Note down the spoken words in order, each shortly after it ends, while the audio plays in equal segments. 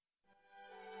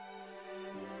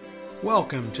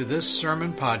Welcome to this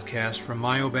sermon podcast from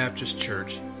Mayo Baptist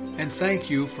Church, and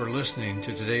thank you for listening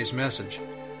to today's message.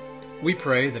 We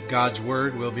pray that God's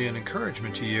Word will be an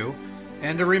encouragement to you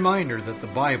and a reminder that the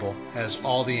Bible has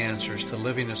all the answers to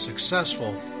living a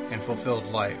successful and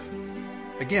fulfilled life.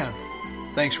 Again,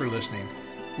 thanks for listening.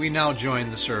 We now join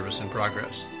the service in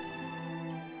progress.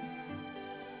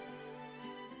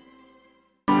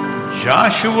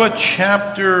 Joshua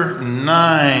chapter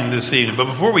 9 this evening. But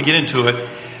before we get into it,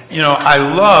 I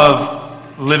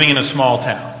love living in a small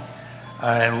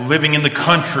town, living in the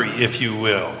country, if you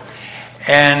will.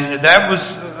 And that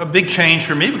was a big change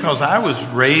for me because I was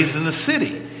raised in the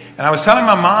city. And I was telling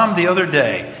my mom the other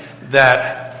day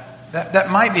that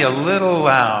might be a little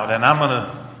loud, and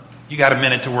you got a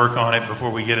minute to work on it before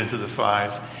we get into the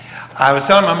slides. I was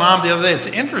telling my mom the other day, it's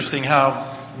interesting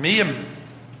how me and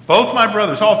both my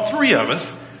brothers, all three of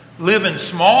us, live in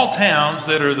small towns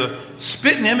that are the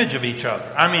spitting image of each other.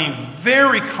 I mean,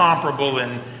 very comparable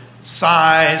in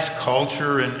size,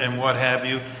 culture, and what have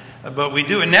you. But we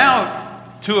do. And now,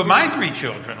 two of my three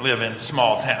children live in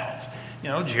small towns.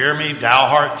 Jeremy,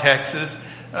 Dalhart, Texas,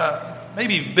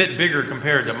 maybe a bit bigger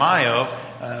compared to Mayo,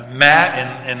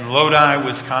 Matt in Lodi,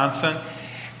 Wisconsin.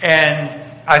 And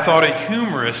I thought it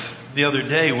humorous the other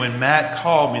day when Matt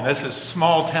called me. That's a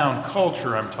small town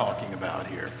culture I'm talking about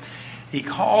here. He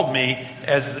called me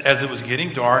as it was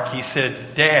getting dark. He said,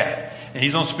 "Dad," and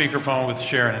he's on speakerphone with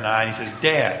Sharon and I. And he says,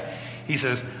 "Dad," he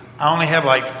says, "I only have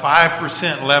like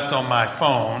 5% left on my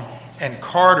phone, and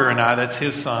Carter and I," that's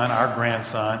his son, our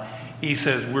grandson, he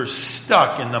says, "we're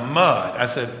stuck in the mud." I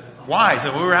said, "Why?" He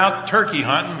said, "We were out turkey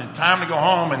hunting and time to go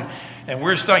home, and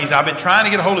we're stuck." He said, "I've been trying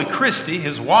to get a hold of Christy,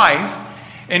 his wife,"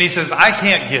 and he says, "I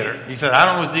can't get her." He said, "I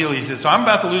don't know what the deal." He says, "So I'm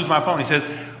about to lose my phone." He says,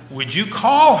 "Would you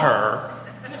call her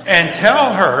and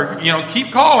tell her,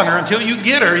 keep calling her until you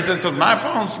get her." He says, "Because my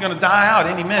phone's going to die out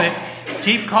any minute.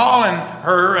 Keep calling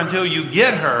her until you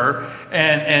get her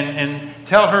and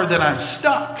tell her that I'm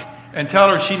stuck and tell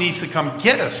her she needs to come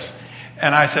get us."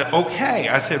 And I said, "Okay."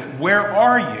 I said, "Where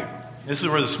are you?" This is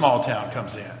where the small town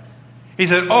comes in. He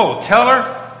said, "Oh, tell her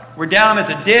we're down at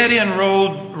the dead end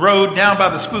road down by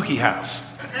the spooky house."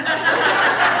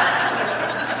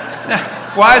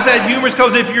 Why is that humorous?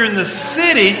 Because if you're in the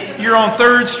city, you're on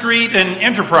 3rd Street and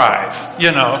Enterprise,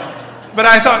 But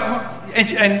I thought,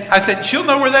 and I said, "She'll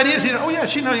know where that is." He said, "Oh, yeah,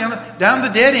 she knows, down the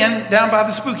dead end, down by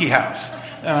the spooky house."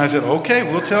 And I said, "Okay,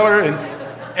 we'll tell her."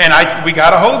 And we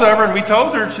got a hold of her, and we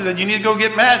told her. She said, "You need to go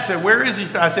get Matt." I said, "Where is he?"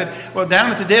 I said, "Well,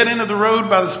 down at the dead end of the road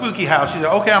by the spooky house." She said,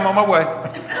 "Okay, I'm on my way."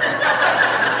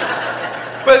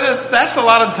 But that's a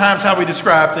lot of times how we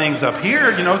describe things up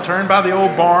here, turn by the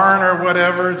old barn or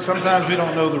whatever. Sometimes we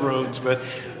don't know the roads, but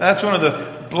that's one of the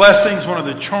blessings, one of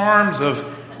the charms of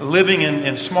living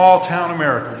in small town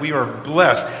America. We are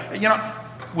blessed.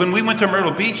 When we went to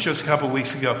Myrtle Beach just a couple of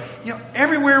weeks ago,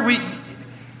 everywhere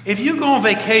if you go on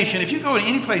vacation, if you go to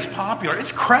any place popular,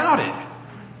 it's crowded.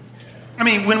 I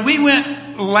mean, when we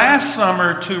went last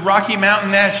summer to Rocky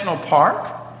Mountain National Park,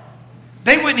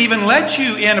 they wouldn't even let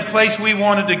you in a place we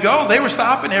wanted to go. They were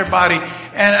stopping everybody.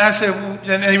 And I said,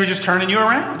 and they were just turning you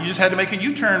around. You just had to make a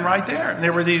U-turn right there. And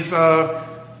there were these,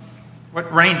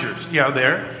 rangers,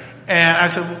 there. And I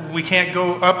said, "We can't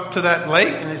go up to that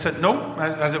lake." And they said, "Nope."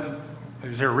 I said,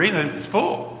 "Is there a reason?" "It's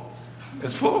full.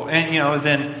 It's full." And,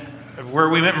 then where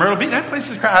we went, Myrtle Beach, that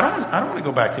place is crowded. I don't want to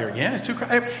go back there again. It's too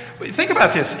crowded. Think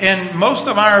about this. In most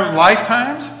of our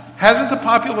lifetimes, hasn't the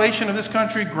population of this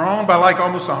country grown by like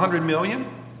almost 100 million?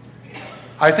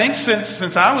 I think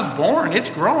since I was born, it's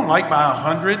grown like by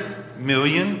 100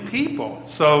 million people.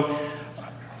 So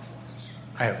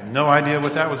I have no idea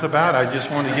what that was about. I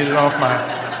just want to get it off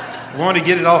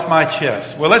my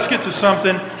chest. Well, let's get to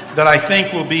something that I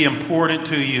think will be important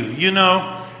to you.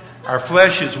 Our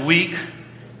flesh is weak.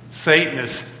 Satan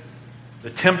is the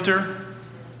tempter,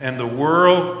 and the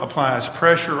world applies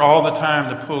pressure all the time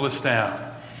to pull us down.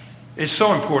 It's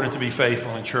so important to be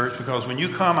faithful in church because when you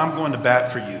come, I'm going to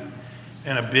bat for you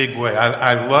in a big way.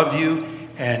 I love you,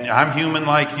 and I'm human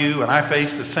like you, and I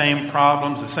face the same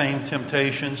problems, the same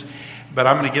temptations, but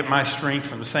I'm going to get my strength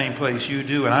from the same place you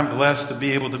do, and I'm blessed to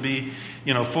be able to be,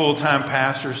 full-time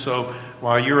pastor. So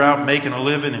while you're out making a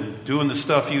living and doing the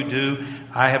stuff you do,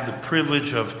 I have the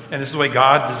privilege of, and this is the way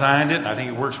God designed it, and I think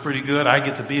it works pretty good. I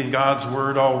get to be in God's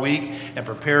Word all week and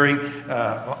preparing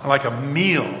like a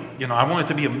meal. I want it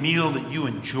to be a meal that you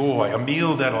enjoy, a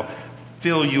meal that'll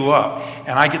fill you up.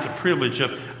 And I get the privilege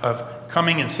of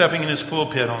coming and stepping in this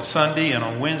pulpit on Sunday and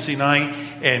on Wednesday night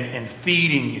and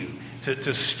feeding you,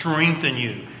 to strengthen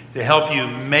you, to help you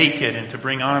make it and to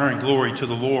bring honor and glory to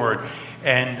the Lord.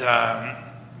 And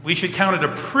we should count it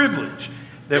a privilege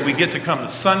that we get to come to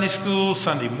Sunday school,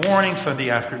 Sunday morning, Sunday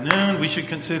afternoon. We should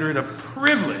consider it a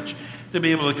privilege to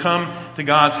be able to come to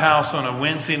God's house on a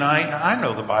Wednesday night. Now, I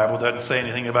know the Bible doesn't say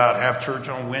anything about have church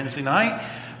on Wednesday night,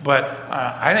 but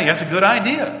I think that's a good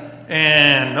idea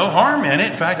and no harm in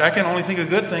it. In fact, I can only think of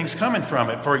good things coming from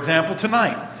it. For example,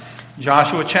 tonight,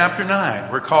 Joshua chapter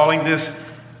 9. We're calling this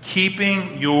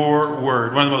Keeping Your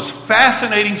Word. One of the most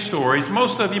fascinating stories.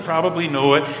 Most of you probably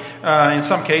know it. In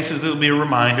some cases, it'll be a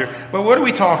reminder. But what are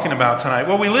we talking about tonight?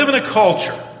 Well, we live in a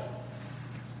culture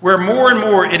where more and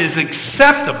more it is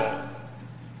acceptable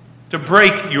to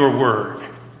break your word.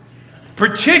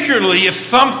 Particularly if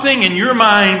something in your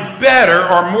mind better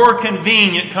or more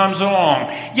convenient comes along.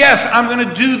 Yes, I'm going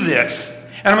to do this.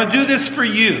 And I'm going to do this for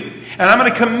you. And I'm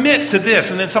going to commit to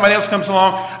this. And then somebody else comes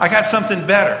along. I got something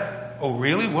better. Oh,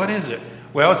 really? What is it?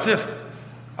 Well, it's this.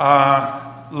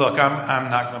 Look, I'm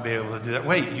not going to be able to do that.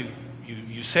 Wait, you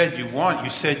said you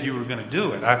said you were going to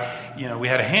do it. We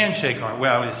had a handshake on it.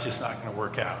 Well, it's just not going to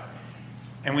work out.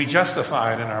 And we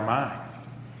justify it in our mind.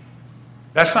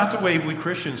 That's not the way we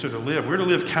Christians are to live. We're to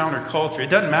live counterculture. It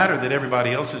doesn't matter that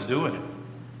everybody else is doing it.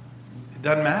 It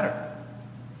doesn't matter.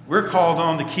 We're called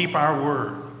on to keep our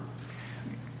word.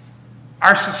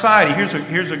 Our society,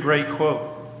 here's a great quote.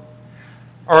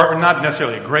 Or not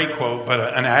necessarily a great quote,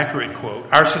 but an accurate quote.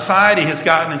 Our society has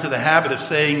gotten into the habit of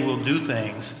saying we'll do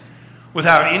things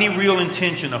without any real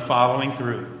intention of following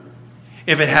through.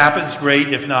 If it happens, great.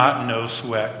 If not, no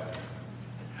sweat.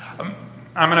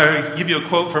 I'm going to give you a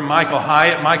quote from Michael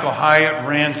Hyatt. Michael Hyatt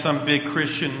ran some big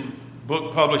Christian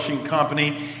book publishing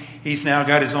company. He's now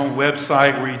got his own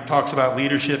website where he talks about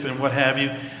leadership and what have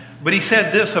you. But he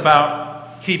said this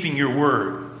about keeping your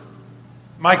word.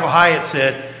 Michael Hyatt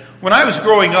said, "When I was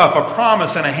growing up, a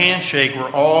promise and a handshake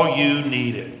were all you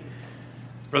needed."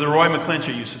 Brother Roy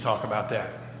McClincher used to talk about that.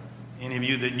 Any of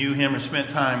you that knew him or spent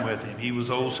time with him, he was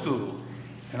old school.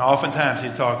 And oftentimes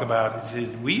he'd talk about,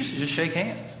 we used to just shake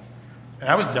hands. And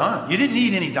I was done. You didn't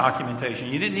need any documentation.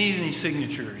 You didn't need any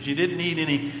signatures. You didn't need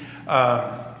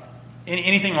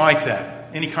anything like that,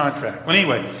 any contract. Well,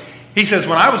 anyway, he says,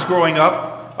 when I was growing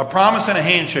up, a promise and a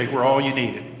handshake were all you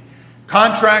needed.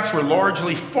 Contracts were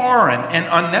largely foreign and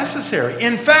unnecessary.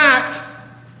 In fact,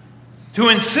 to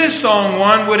insist on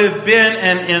one would have been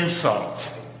an insult.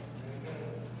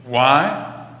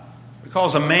 Why?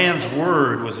 Because a man's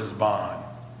word was his bond.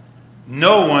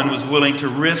 No one was willing to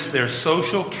risk their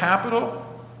social capital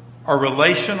or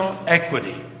relational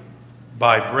equity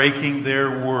by breaking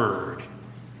their word.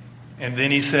 And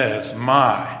then he says,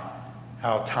 my,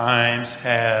 how times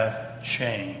have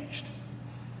changed.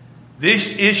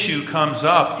 This issue comes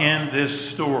up in this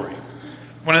story.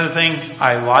 One of the things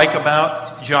I like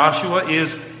about Joshua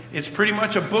is it's pretty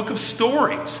much a book of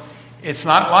stories. It's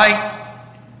not like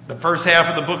the first half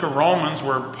of the book of Romans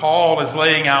where Paul is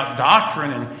laying out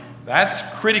doctrine, and that's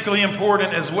critically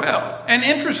important as well and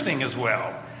interesting as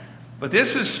well. But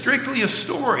this is strictly a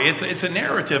story. It's a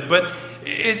narrative, but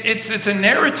it's a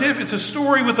narrative. It's a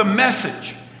story with a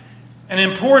message, an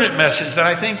important message that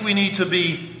I think we need to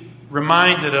be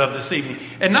reminded of this evening.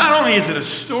 And not only is it a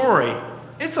story,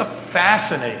 it's a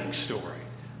fascinating story,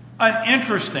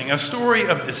 a story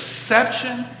of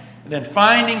deception, and then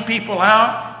finding people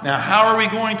out. Now, how are we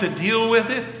going to deal with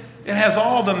it? It has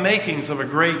all the makings of a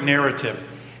great narrative.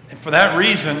 And for that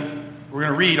reason, we're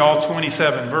going to read all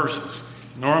 27 verses.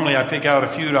 Normally, I pick out a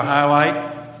few to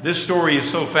highlight. This story is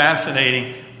so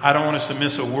fascinating, I don't want us to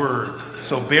miss a word.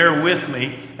 So bear with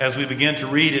me as we begin to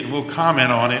read it, and we'll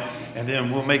comment on it, and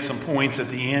then we'll make some points at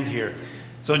the end here.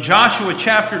 So Joshua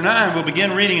chapter 9, we'll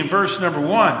begin reading in verse number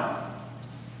 1.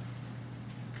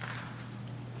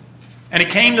 And it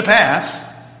came to pass,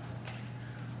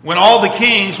 when all the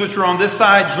kings which were on this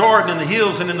side Jordan, in the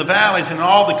hills and in the valleys, and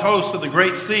all the coasts of the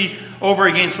great sea over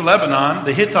against Lebanon,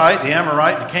 the Hittite, the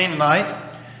Amorite, the Canaanite,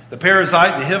 the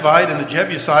Perizzite, the Hivite, and the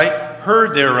Jebusite,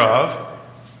 heard thereof,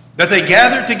 that they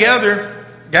gathered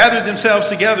themselves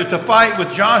together to fight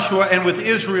with Joshua and with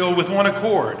Israel with one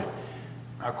accord.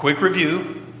 Now, quick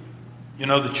review. You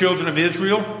know, the children of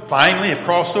Israel finally have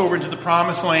crossed over into the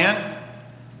promised land,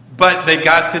 but they've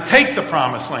got to take the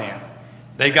promised land.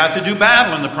 They've got to do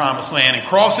battle in the promised land. And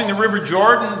crossing the river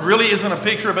Jordan really isn't a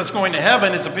picture of us going to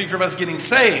heaven. It's a picture of us getting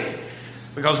saved.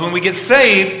 Because when we get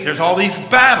saved, there's all these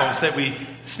battles that we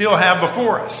still have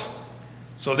before us.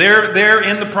 So they're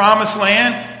in the promised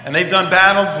land, and they've done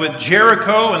battles with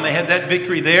Jericho, and they had that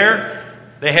victory there.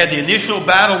 They had the initial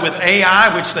battle with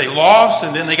Ai, which they lost,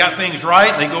 and then they got things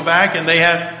right. They go back, and they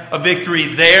had a victory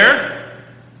there.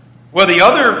 Well, the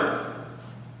other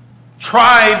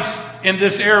tribes in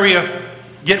this area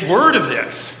get word of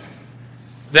this,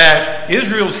 that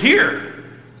Israel's here.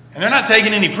 And they're not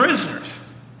taking any prisoners.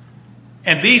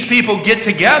 And these people get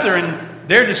together and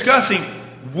they're discussing,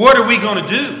 what are we going to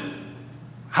do?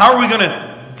 How are we going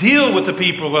to deal with the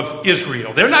people of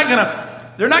Israel? They're not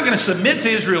going to submit to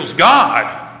Israel's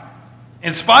God.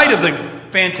 In spite of the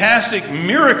fantastic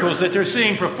miracles that they're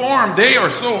seeing performed, they are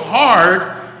so hard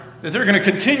that they're going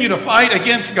to continue to fight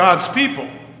against God's people.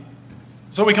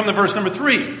 So we come to verse number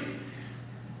 3.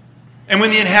 And when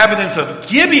the inhabitants of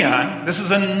Gibeon, this is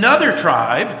another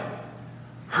tribe,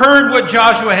 heard what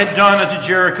Joshua had done unto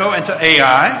Jericho and to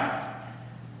Ai.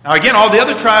 Now again, all the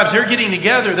other tribes, they're getting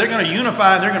together. They're going to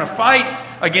unify. They're going to fight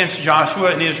against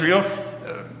Joshua and Israel.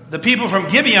 The people from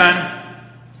Gibeon,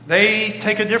 they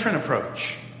take a different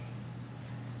approach.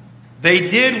 They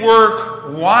did work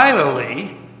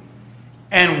wilily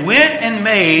and went and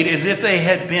made as if they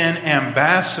had been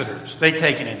ambassadors. They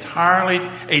take an entirely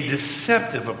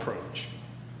deceptive approach.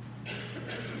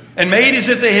 And made as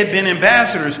if they had been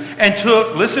ambassadors and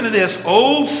took, listen to this,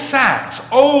 old sacks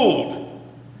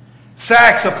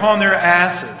upon their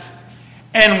asses,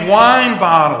 and wine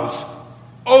bottles,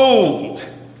 old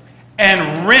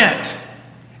and rent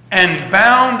and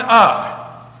bound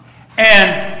up,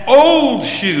 and old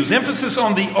shoes, emphasis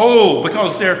on the old,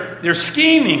 because they're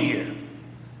scheming here,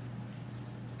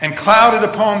 and clouded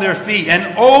upon their feet,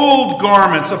 and old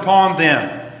garments upon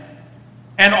them.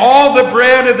 And all the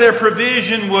bread of their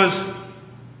provision was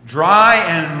dry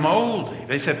and moldy.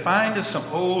 They said, find us some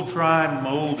old, dry,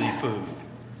 moldy food.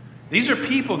 These are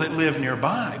people that live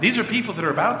nearby. These are people that are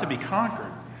about to be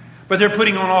conquered. But they're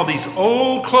putting on all these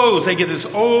old clothes. They get this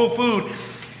old food.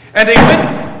 And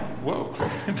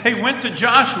they went to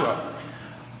Joshua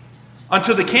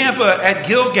unto the camp at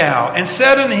Gilgal, and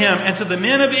said unto him and to the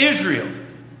men of Israel.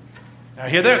 Now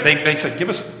here they said, give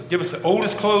us the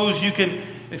oldest clothes you can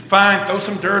find, throw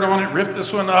some dirt on it, rip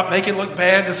this one up, make it look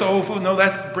bad, this old food. No,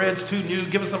 that bread's too new.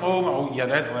 Give us some old. Oh, yeah,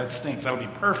 that stinks. That'll be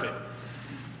perfect.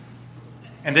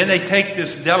 And then they take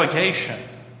this delegation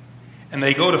and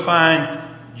they go to find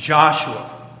Joshua.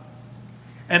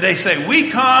 And they say,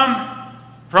 we come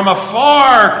from a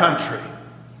far country.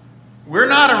 We're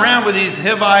not around with these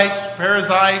Hivites,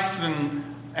 Perizzites, and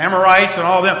Amorites and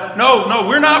all them. No,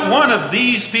 we're not one of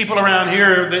these people around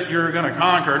here that you're going to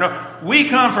conquer. No, we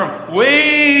come from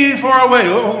way far away.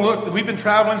 Oh, look, we've been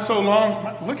traveling so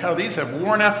long. Look how these have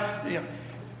worn out.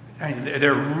 And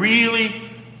they're really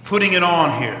putting it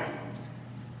on here.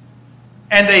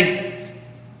 And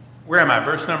where am I?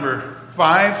 Verse number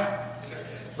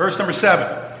 5? Verse number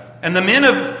 7. And the men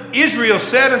of Israel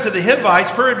said unto the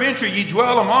Hivites, peradventure ye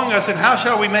dwell among us, and how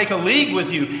shall we make a league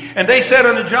with you? And they said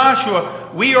unto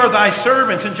Joshua, we are thy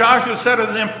servants. And Joshua said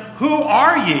unto them, who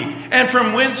are ye? And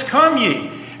from whence come ye?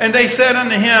 And they said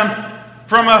unto him,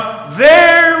 from a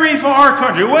very far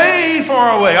country, way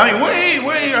far away.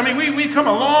 We've come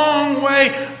a long way,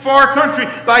 far country.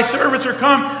 Thy servants are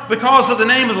come because of the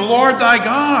name of the Lord thy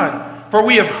God. For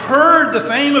we have heard the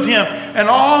fame of him, and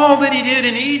all that he did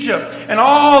in Egypt, and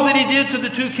all that he did to the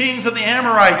 2 kings of the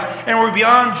Amorites, and were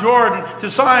beyond Jordan, to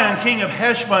Sihon king of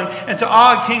Heshbon, and to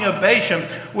Og king of Bashan,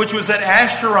 which was at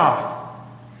Ashtaroth.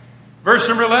 Verse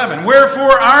number 11.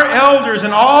 Wherefore our elders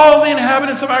and all the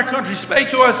inhabitants of our country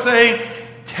spake to us, saying,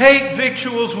 take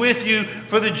victuals with you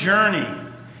for the journey,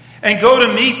 and go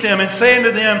to meet them, and say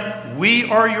unto them, we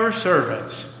are your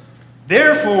servants.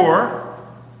 Therefore,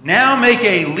 now make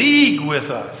a league with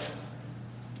us.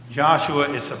 Joshua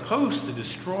is supposed to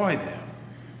destroy them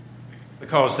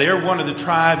because they're one of the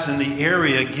tribes in the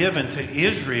area given to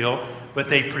Israel,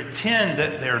 but they pretend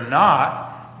that they're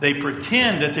not. They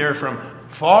pretend that they're from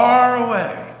far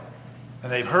away,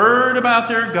 and they've heard about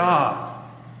their God,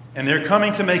 and they're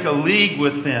coming to make a league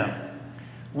with them.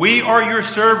 We are your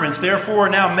servants, therefore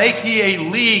now make ye a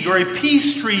league or a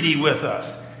peace treaty with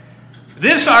us.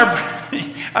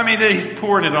 They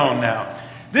poured it on now.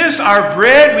 This our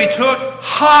bread we took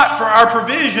hot for our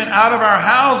provision out of our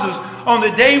houses on the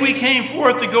day we came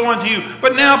forth to go unto you.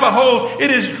 But now, behold,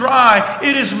 it is dry,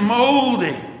 it is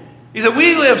moldy. He said,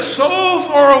 we live so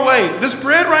far away. This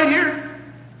bread right here,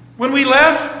 when we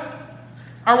left,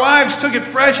 our wives took it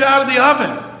fresh out of the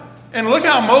oven. And look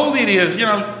how moldy it is.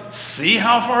 See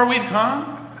how far we've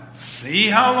come? See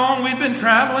how long we've been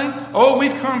traveling? Oh,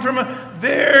 we've come from a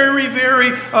very,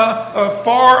 very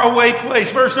far away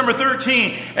place. Verse number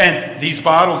 13. And these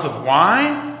bottles of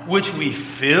wine, which we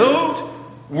filled,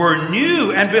 were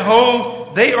new. And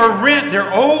behold, they are rent.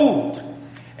 They're old.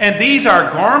 And these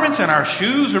our garments and our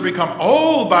shoes are become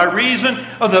old by reason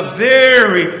of the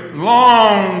very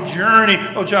long journey.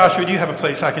 Oh, Joshua, do you have a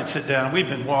place I can sit down? We've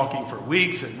been walking for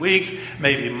weeks and weeks,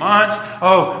 maybe months.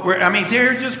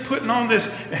 They're just putting on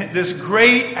this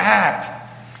great act.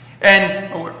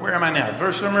 And where am I now?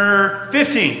 Verse number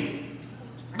 15.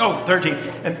 No, 13.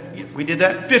 And we did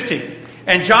that. 15.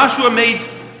 And Joshua made,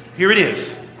 here it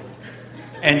is.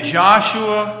 And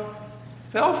Joshua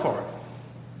fell for it.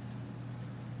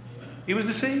 He was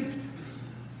deceived.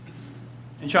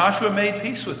 And Joshua made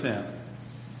peace with them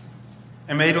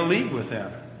and made a league with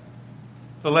them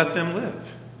to let them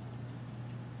live.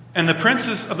 And the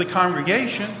princes of the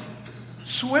congregation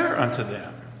swear unto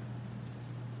them.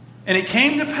 And it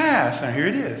came to pass, now here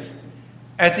it is,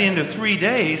 at the end of 3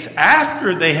 days,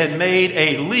 after they had made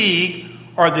a league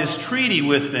or this treaty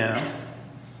with them,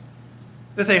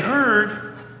 that they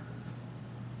heard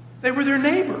they were their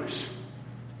neighbors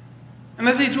and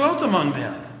that they dwelt among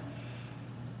them.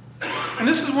 And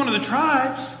this is one of the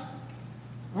tribes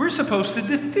we're supposed to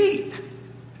defeat.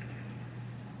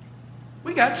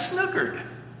 We got snookered.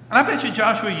 And I bet you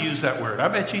Joshua used that word. I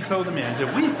bet he told the men, he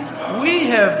said, we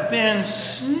have been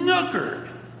snookered.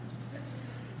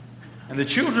 And the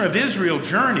children of Israel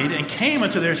journeyed and came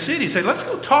unto their cities. Said, let's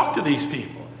go talk to these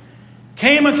people.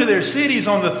 Came unto their cities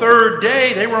on the third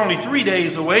day. They were only 3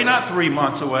 days away, not 3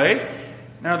 months away.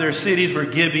 Now their cities were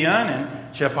Gibeon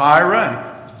and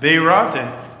Chephirah and Beeroth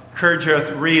and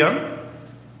Kirjath-Ream.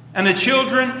 And the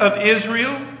children of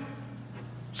Israel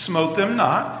smote them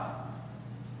not,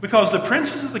 because the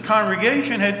princes of the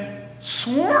congregation had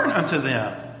sworn unto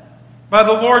them by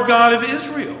the Lord God of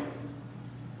Israel.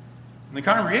 And the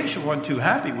congregation wasn't too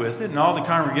happy with it, and all the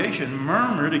congregation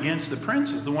murmured against the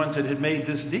princes, the ones that had made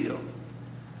this deal.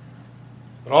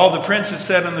 But all the princes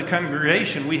said unto the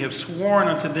congregation, we have sworn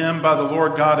unto them by the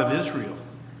Lord God of Israel.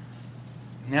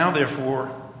 Now therefore,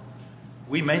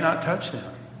 we may not touch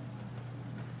them.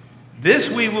 This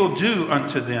we will do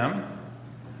unto them.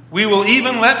 We will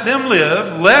even let them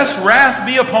live, lest wrath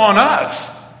be upon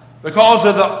us, because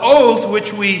of the oath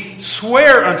which we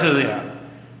swear unto them.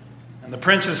 And the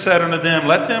princes said unto them,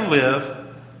 let them live,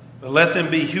 but let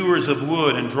them be hewers of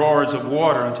wood and drawers of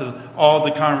water unto all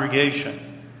the congregation,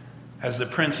 as the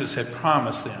princes had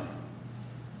promised them.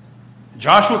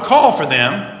 Joshua called for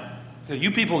them, said,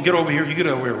 you people get over here, you get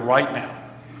over here right now.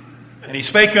 And he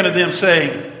spake unto them,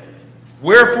 saying,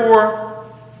 wherefore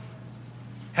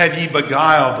have ye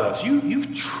beguiled us?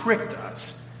 You've tricked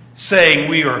us, saying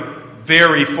we are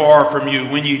very far from you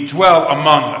when ye dwell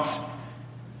among us.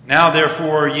 Now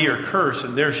therefore ye are cursed,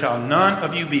 and there shall none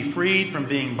of you be freed from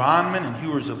being bondmen and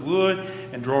hewers of wood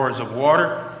and drawers of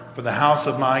water for the house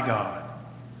of my God.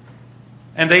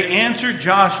 And they answered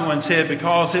Joshua and said,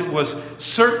 because it was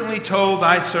certainly told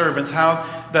thy servants how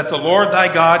that the Lord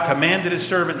thy God commanded his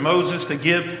servant Moses to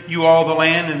give you all the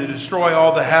land and to destroy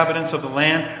all the inhabitants of the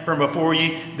land from before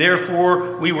ye.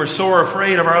 Therefore we were sore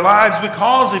afraid of our lives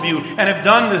because of you, and have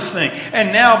done this thing.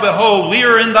 And now behold, we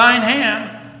are in thine hand.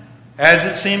 As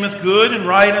it seemeth good and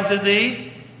right unto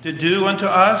thee to do unto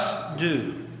us,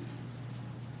 do.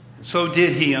 And so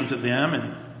did he unto them,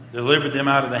 and delivered them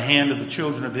out of the hand of the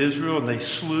children of Israel, and they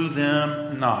slew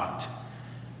them not.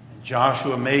 And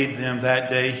Joshua made them that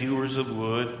day hewers of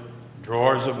wood,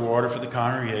 drawers of water for the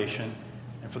congregation,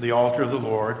 and for the altar of the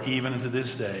Lord, even unto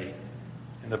this day,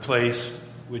 in the place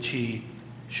which he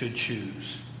should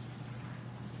choose.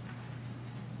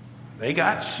 They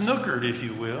got snookered, if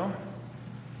you will.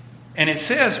 And it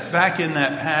says back in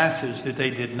that passage that they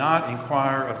did not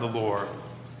inquire of the Lord.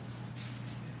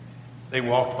 They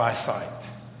walked by sight.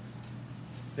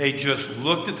 They just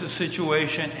looked at the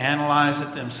situation, analyzed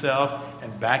it themselves,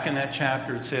 and back in that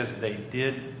chapter it says they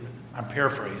did, I'm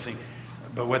paraphrasing,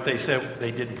 but what they said,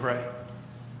 they didn't pray.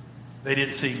 They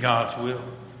didn't seek God's will.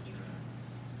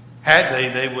 Had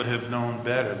they would have known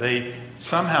better.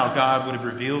 Somehow God would have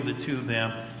revealed it to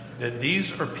them that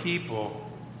these are people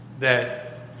that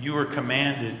you were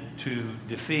commanded to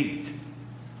defeat,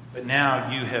 but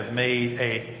now you have made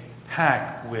a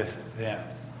pact with them.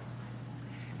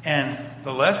 And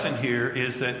the lesson here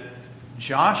is that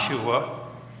Joshua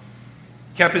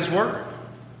kept his word.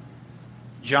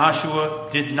 Joshua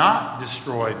did not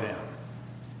destroy them.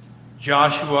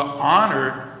 Joshua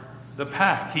honored the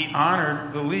pact. He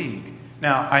honored the league.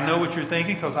 Now, I know what you're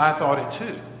thinking because I thought it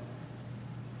too.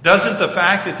 Doesn't the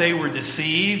fact that they were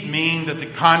deceived mean that the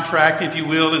contract, if you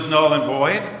will, is null and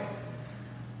void?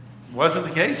 It wasn't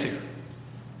the case here.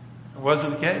 It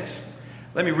wasn't the case.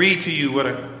 Let me read to you what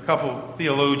a couple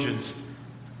theologians,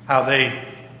 how they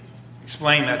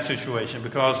explain that situation.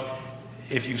 Because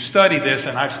if you study this,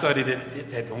 and I've studied it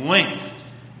at length,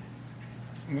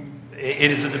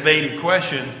 it is a debated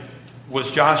question.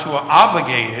 Was Joshua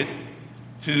obligated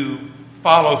to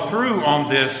follow through on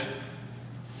this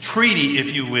treaty,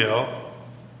 if you will,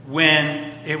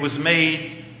 when it was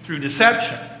made through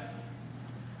deception?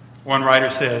 One writer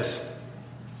says,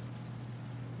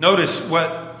 Notice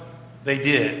what they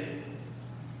did.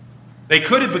 They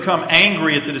could have become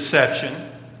angry at the deception,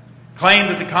 claimed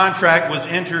that the contract was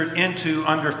entered into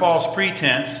under false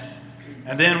pretense,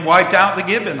 and then wiped out the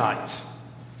Gibeonites.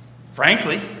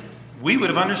 Frankly, we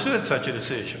would have understood such a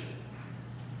decision.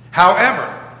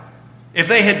 However, if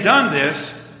they had done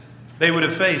this, they would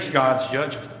have faced God's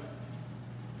judgment.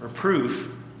 For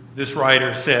proof, this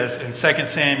writer says in 2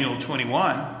 Samuel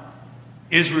 21,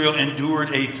 Israel endured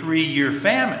a 3-year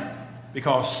famine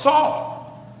because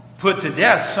Saul put to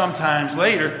death sometimes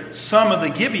later some of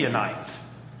the Gibeonites.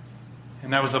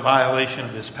 And that was a violation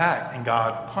of this pact, and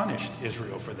God punished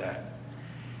Israel for that.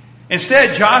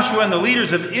 Instead, Joshua and the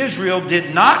leaders of Israel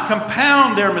did not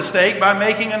compound their mistake by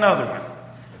making another one.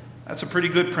 That's a pretty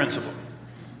good principle.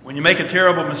 When you make a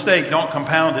terrible mistake, don't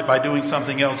compound it by doing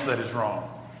something else that is wrong.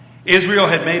 Israel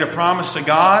had made a promise to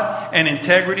God, and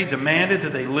integrity demanded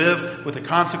that they live with the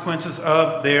consequences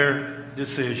of their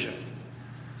decision.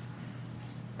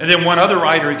 And then one other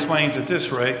writer explains it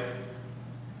this way.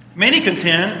 Many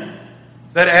contend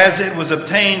that as it was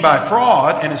obtained by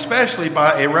fraud, and especially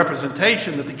by a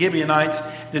representation that the Gibeonites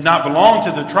did not belong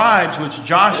to the tribes which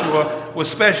Joshua was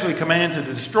specially commanded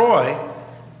to destroy,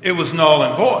 it was null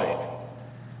and void.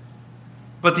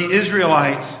 But the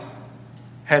Israelites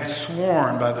had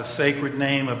sworn by the sacred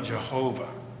name of Jehovah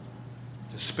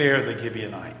to spare the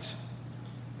Gibeonites.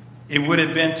 It would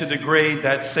have been to degrade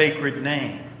that sacred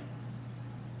name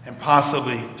and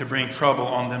possibly to bring trouble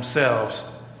on themselves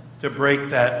to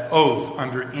break that oath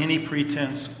under any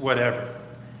pretense whatever.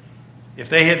 If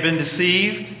they had been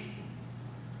deceived,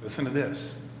 listen to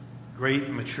this, great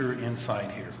mature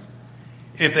insight here.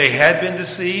 If they had been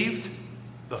deceived,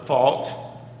 the fault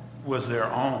was their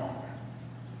own.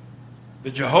 The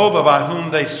Jehovah by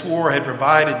whom they swore had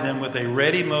provided them with a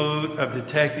ready mode of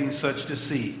detecting such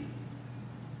deceit.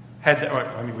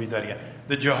 Let me read that again.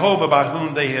 The Jehovah by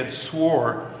whom they had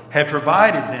swore had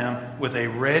provided them with a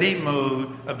ready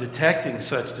mode of detecting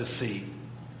such deceit,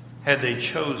 had they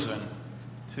chosen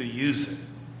to use it.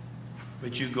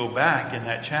 But you go back in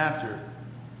that chapter,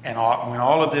 and when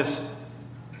all of this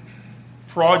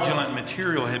fraudulent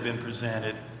material had been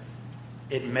presented,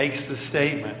 it makes the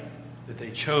statement that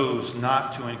they chose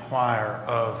not to inquire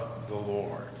of the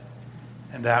Lord.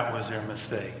 And that was their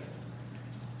mistake.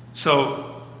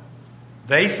 So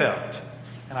they felt,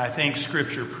 and I think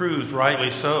Scripture proves rightly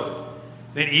so,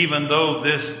 that even though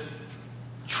this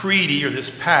treaty or this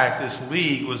pact, this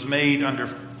league was made under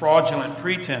fraudulent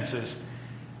pretenses,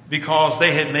 because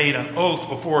they had made an oath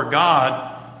before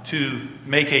God to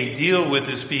make a deal with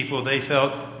His people, they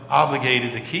felt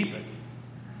obligated to keep it.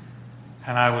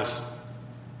 And I was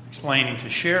explaining to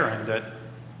Sharon that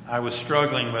I was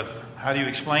struggling with how do you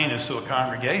explain this to a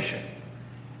congregation?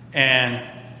 And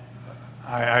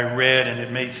I read, and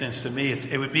it made sense to me.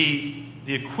 It would be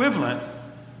the equivalent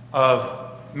of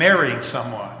marrying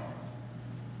someone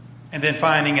and then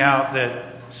finding out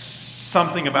that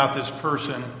something about this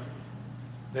person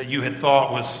that you had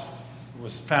thought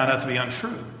was found out to be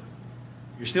untrue.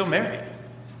 You're still married.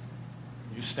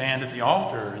 You stand at the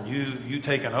altar and you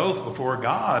take an oath before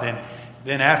God, and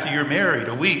then after you're married,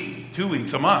 a week, 2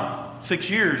 weeks, a month, 6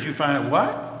 years, you find out,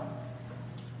 what?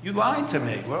 You lied to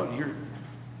me. Well,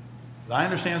 as I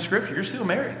understand Scripture, you're still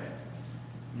married.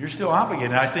 You're still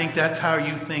obligated. I think that's how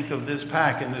you think of this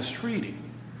pact and this treaty.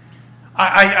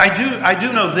 I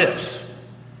do know this,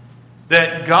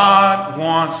 that God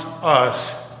wants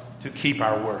us to keep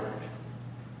our word.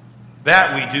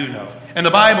 That we do know. And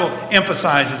the Bible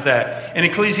emphasizes that. In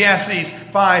Ecclesiastes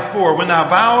 5:4, when thou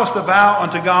vowest a vow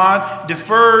unto God,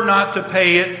 defer not to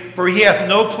pay it, for He hath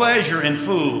no pleasure in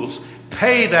fools.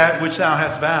 Pay that which thou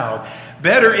hast vowed.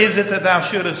 Better is it that thou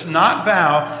shouldest not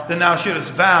vow than thou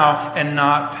shouldest vow and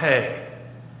not pay.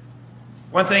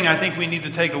 One thing I think we need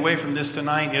to take away from this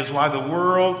tonight is why the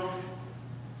world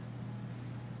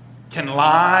can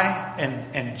lie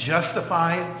and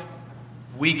justify it.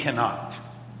 We cannot.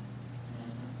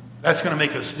 That's going to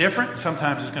make us different.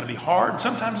 Sometimes it's going to be hard.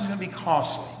 Sometimes it's going to be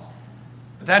costly.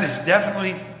 But that is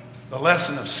definitely the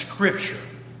lesson of Scripture.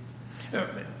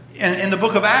 In the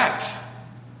book of Acts,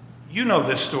 you know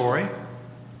this story.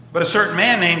 But a certain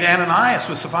man named Ananias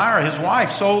with Sapphira, his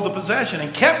wife, sold the possession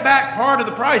and kept back part of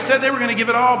the price. Said they were going to give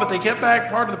it all, but they kept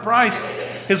back part of the price.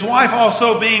 His wife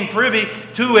also being privy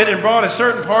to it and brought a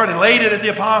certain part and laid it at the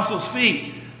apostles'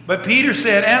 feet. But Peter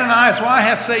said, Ananias, why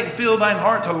hath Satan filled thine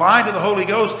heart to lie to the Holy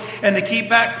Ghost and to keep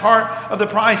back part of the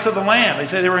price of the land? They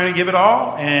said they were going to give it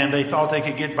all, and they thought they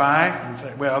could get by and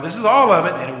say, well, this is all of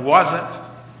it, and it wasn't.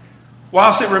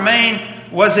 Whilst it remained,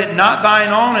 was it not thine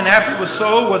own? And after it was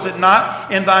sold, was it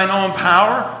not in thine own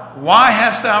power? Why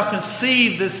hast thou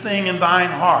conceived this thing in thine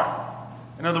heart?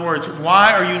 In other words,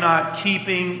 why are you not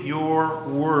keeping your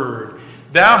word?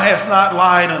 Thou hast not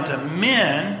lied unto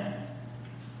men,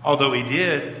 although he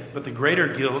did, but the greater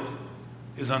guilt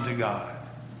is unto God.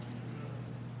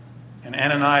 And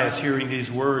Ananias, hearing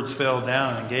these words, fell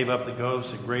down and gave up the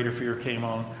ghost, and greater fear came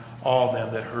on all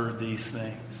them that heard these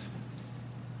things.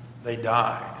 They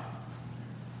died.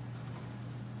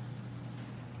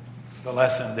 The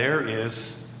lesson there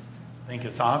is, I think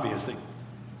it's obvious that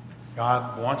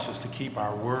God wants us to keep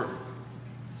our word.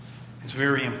 It's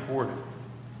very important.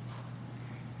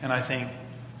 And I think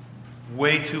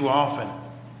way too often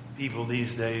people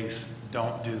these days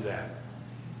don't do that.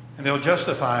 And they'll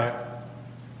justify it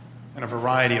in a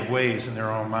variety of ways in their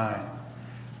own mind.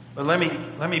 But let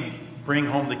me bring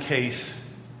home the case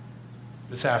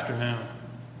this afternoon,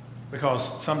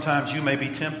 because sometimes you may be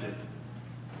tempted.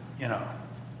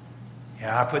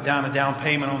 I put down a down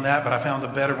payment on that, but I found a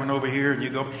better one over here. And you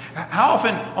go, how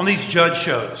often on these judge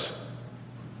shows,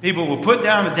 people will put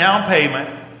down a down payment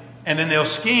and then they'll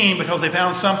scheme because they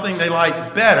found something they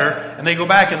like better, and they go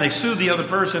back and they sue the other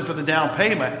person for the down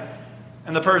payment.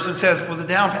 And the person says, well,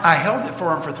 I held it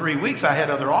for him for 3 weeks. I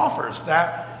had other offers.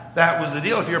 That was the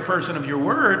deal. If you're a person of your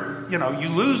word, you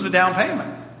lose the down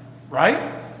payment, right?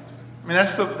 I mean,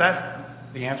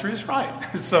 the answer is right.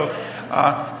 So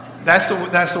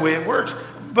that's the way it works.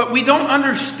 But we don't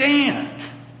understand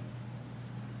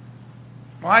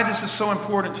why this is so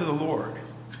important to the Lord.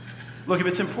 Look, if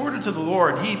it's important to the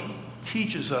Lord, he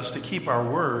teaches us to keep our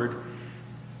word,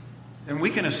 and we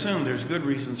can assume there's good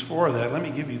reasons for that. Let me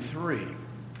give you three.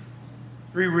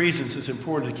 3 reasons it's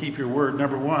important to keep your word.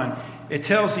 Number one, it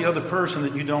tells the other person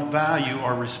that you don't value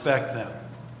or respect them.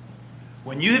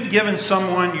 When you have given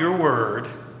someone your word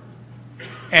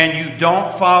and you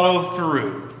don't follow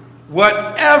through,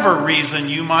 whatever reason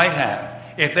you might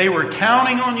have, if they were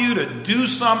counting on you to do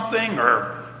something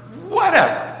or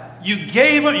whatever, you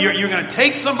gave them, you're going to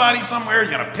take somebody somewhere,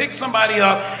 you're going to pick somebody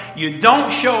up, you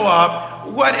don't show up,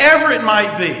 whatever it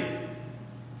might be,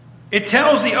 it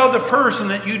tells the other person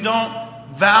that you don't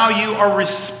value or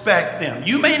respect them.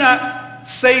 You may not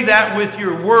say that with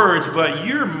your words, but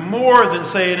you're more than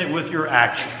saying it with your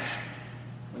actions.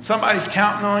 When somebody's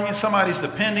counting on you, somebody's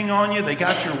depending on you, they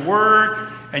got your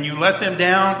word, and you let them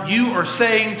down, you are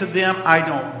saying to them, I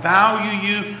don't value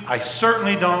you, I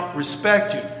certainly don't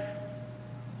respect you.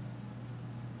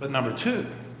 But number 2,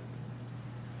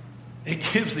 it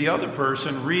gives the other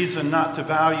person reason not to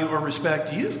value or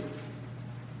respect you.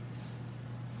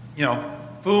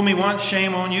 Fool me once,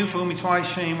 shame on you. Fool me twice,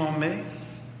 shame on me.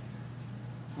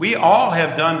 We all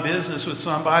have done business with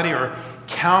somebody or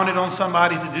counted on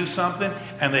somebody to do something,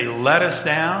 and they let us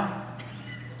down,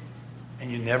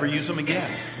 and you never use them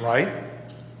again, right?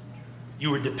 You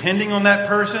were depending on that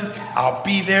person. I'll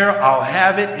be there. I'll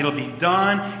have it. It'll be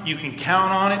done. You can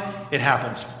count on it. It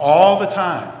happens all the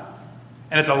time.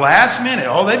 And at the last minute,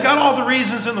 they've got all the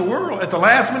reasons in the world. At the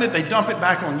last minute, they dump it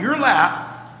back on your lap.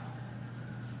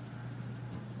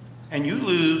 And you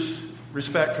lose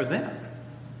respect for them.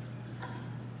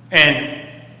 And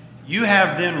you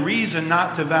have then reason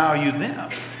not to value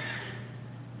them.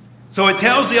 So it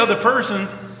tells the other person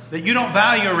that you don't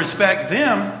value or respect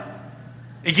them.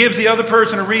 It gives the other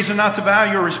person a reason not to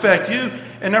value or respect you.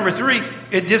 And number 3,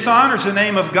 it dishonors the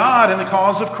name of God and the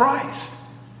cause of Christ.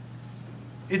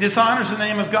 It dishonors the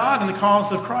name of God and the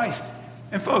cause of Christ.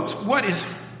 And folks,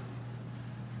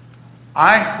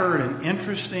 I heard an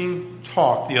interesting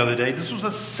talk the other day. This was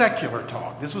a secular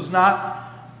talk. This was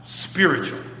not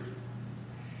spiritual.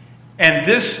 And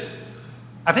this,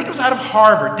 I think it was out of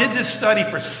Harvard, did this study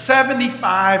for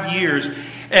 75 years.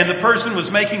 And the person was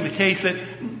making the case that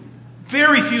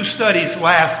very few studies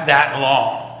last that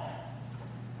long.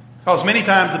 Because many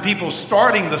times the people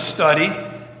starting the study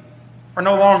are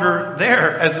no longer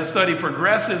there as the study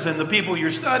progresses and the people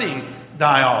you're studying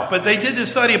die off. But they did this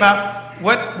study about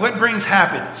what brings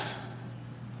happiness.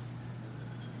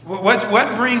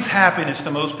 What brings happiness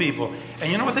to most people?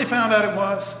 And you know what they found out it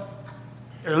was?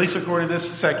 Or at least according to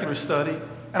this secular study.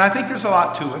 And I think there's a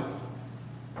lot to it.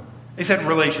 They said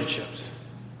relationships.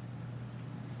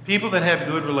 People that have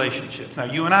good relationships. Now,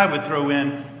 you and I would throw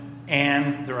in,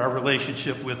 and our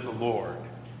relationship with the Lord.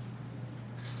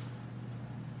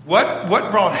 What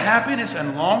brought happiness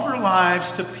and longer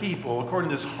lives to people, according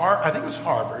to this, I think it was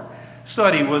Harvard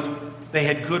study, was they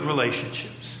had good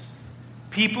relationships.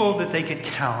 People that they could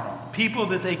count on. People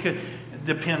that they could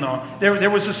depend on. There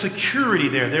was a security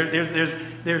there.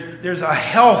 There's a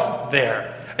health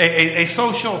there. A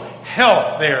social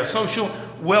health there. A social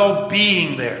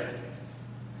well-being there.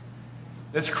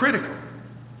 That's critical.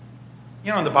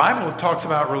 You know, the Bible talks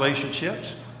about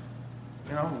relationships.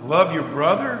 You know, love your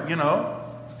brother, you know,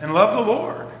 and love the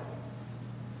Lord.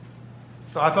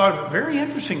 So I thought it very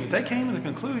interesting that they came to the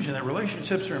conclusion that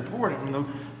relationships are important. When the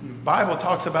Bible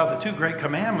talks about the two great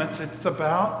commandments, it's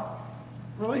about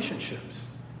relationships.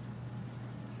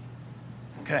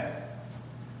 Okay.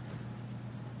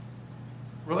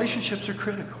 Relationships are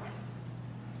critical.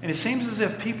 And it seems as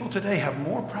if people today have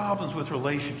more problems with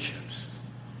relationships.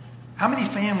 How many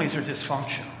families are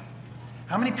dysfunctional?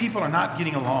 How many people are not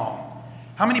getting along?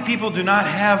 How many people do not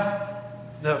have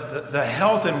the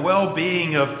health and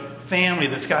well-being of family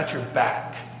that's got your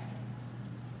back?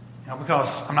 You know,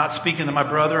 because I'm not speaking to my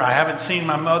brother. I haven't seen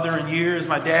my mother in years.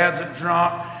 My dad's a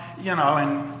drunk, you know,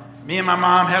 and me and my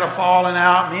mom had a falling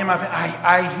out.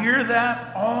 I hear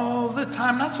that all the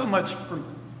time. Not so much from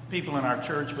people in our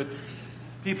church, but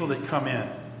people that come in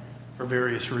for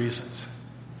various reasons.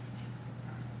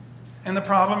 And the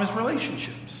problem is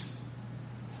relationships.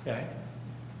 Okay?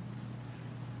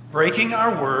 Breaking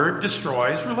our word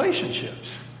destroys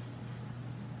relationships.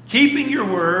 Keeping your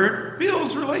word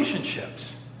builds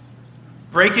relationships.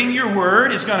 Breaking your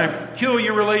word is going to kill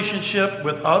your relationship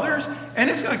with others, and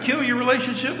it's going to kill your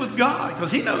relationship with God,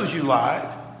 because He knows you lied.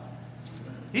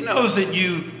 He knows that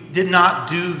you did not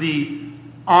do the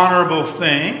honorable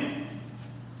thing.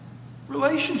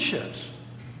 Relationships.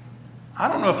 I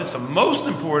don't know if it's the most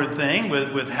important thing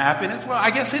with happiness. Well,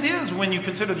 I guess it is when you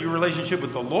consider your relationship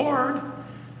with the Lord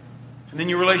and then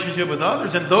your relationship with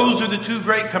others. And those are the two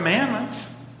great commandments.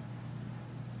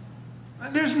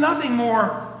 There's nothing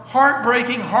more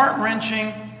heartbreaking,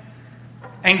 heart-wrenching,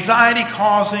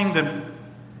 anxiety-causing than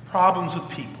problems with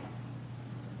people.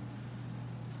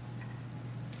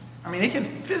 I mean, it can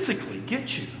physically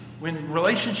get you when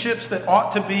relationships that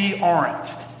ought to be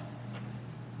aren't.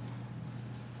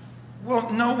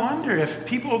 Well, no wonder if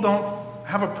people don't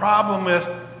have a problem with,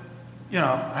 you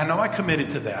know, I know I committed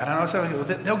to that. I know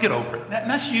they'll get over it. And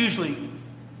that's usually,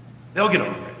 they'll get over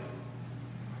it.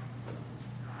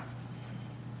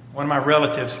 One of my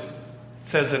relatives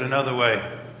says it another way.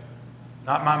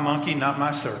 Not my monkey, not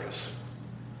my circus.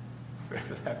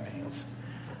 Whatever that means.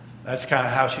 That's kind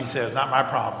of how she says, not my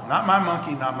problem. Not my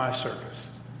monkey, not my circus.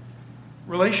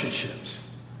 Relationships.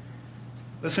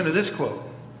 Listen to this quote.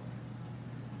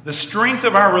 The strength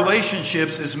of our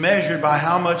relationships is measured by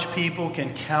how much people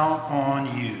can count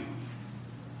on you.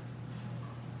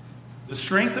 The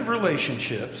strength of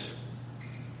relationships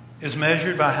is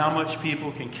measured by how much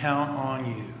people can count on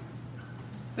you.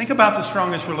 Think about the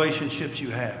strongest relationships you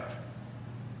have.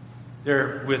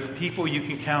 They're with people you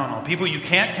can count on. People you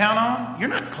can't count on, you're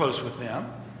not close with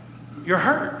them. You're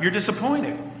hurt. You're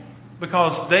disappointed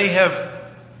because they have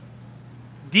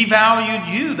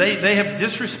devalued you. They have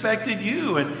disrespected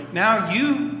you. And now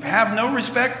you have no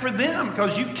respect for them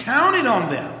because you counted on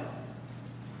them.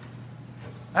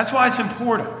 That's why it's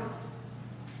important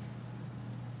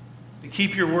to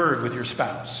keep your word with your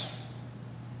spouse.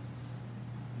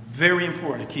 Very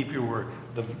important to keep your word.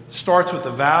 It starts with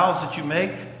the vows that you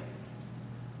make.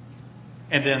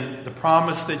 And then the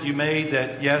promise that you made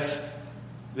that, yes,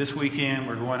 this weekend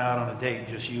we're going out on a date,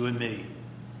 just you and me.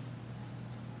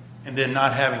 And then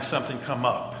not having something come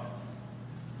up.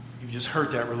 You just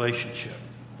hurt that relationship.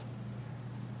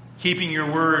 Keeping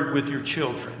your word with your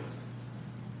children.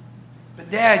 But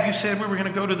Dad, you said we were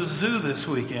going to go to the zoo this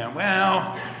weekend.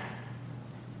 Well,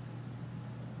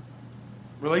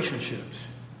 relationships.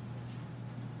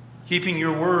 Keeping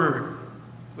your word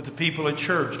with the people at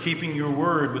church. Keeping your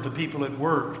word with the people at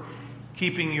work.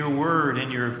 Keeping your word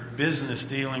in your business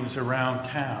dealings around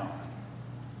town.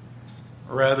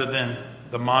 Rather than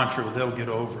the mantra, they'll get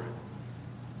over it.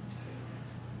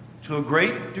 To a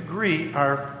great degree,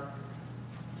 our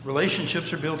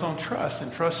relationships are built on trust,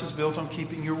 and trust is built on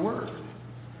keeping your word.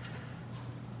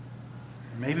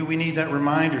 Maybe we need that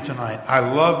reminder tonight. I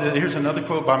love that. Here's another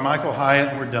quote by Michael Hyatt,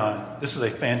 and we're done. This is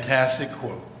a fantastic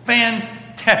quote.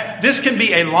 This can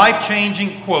be a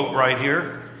life-changing quote right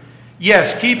here.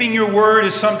 Yes, keeping your word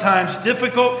is sometimes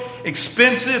difficult,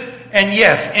 expensive, and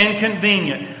yes,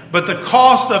 inconvenient. But the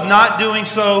cost of not doing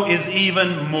so is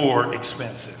even more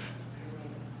expensive.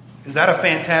 Is that a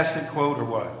fantastic quote or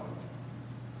what?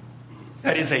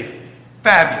 That is a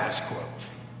fabulous quote.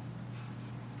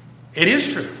 It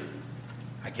is true.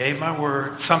 I gave my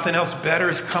word. Something else better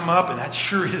has come up, and that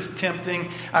sure is tempting.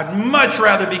 I'd much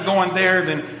rather be going there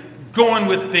than going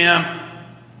with them.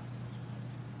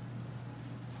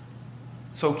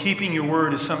 So keeping your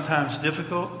word is sometimes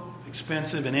difficult,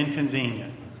 expensive, and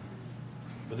inconvenient.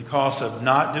 But the cost of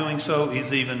not doing so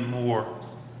is even more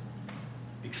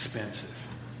expensive.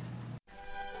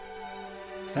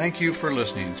 Thank you for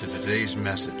listening to today's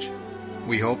message.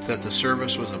 We hope that the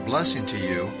service was a blessing to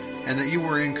you and that you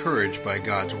were encouraged by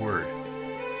God's Word.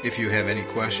 If you have any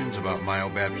questions about Myo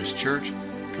Baptist Church,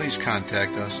 please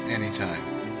contact us anytime.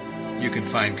 You can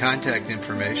find contact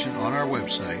information on our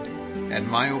website at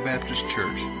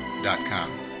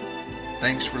myobaptistchurch.com.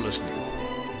 Thanks for listening.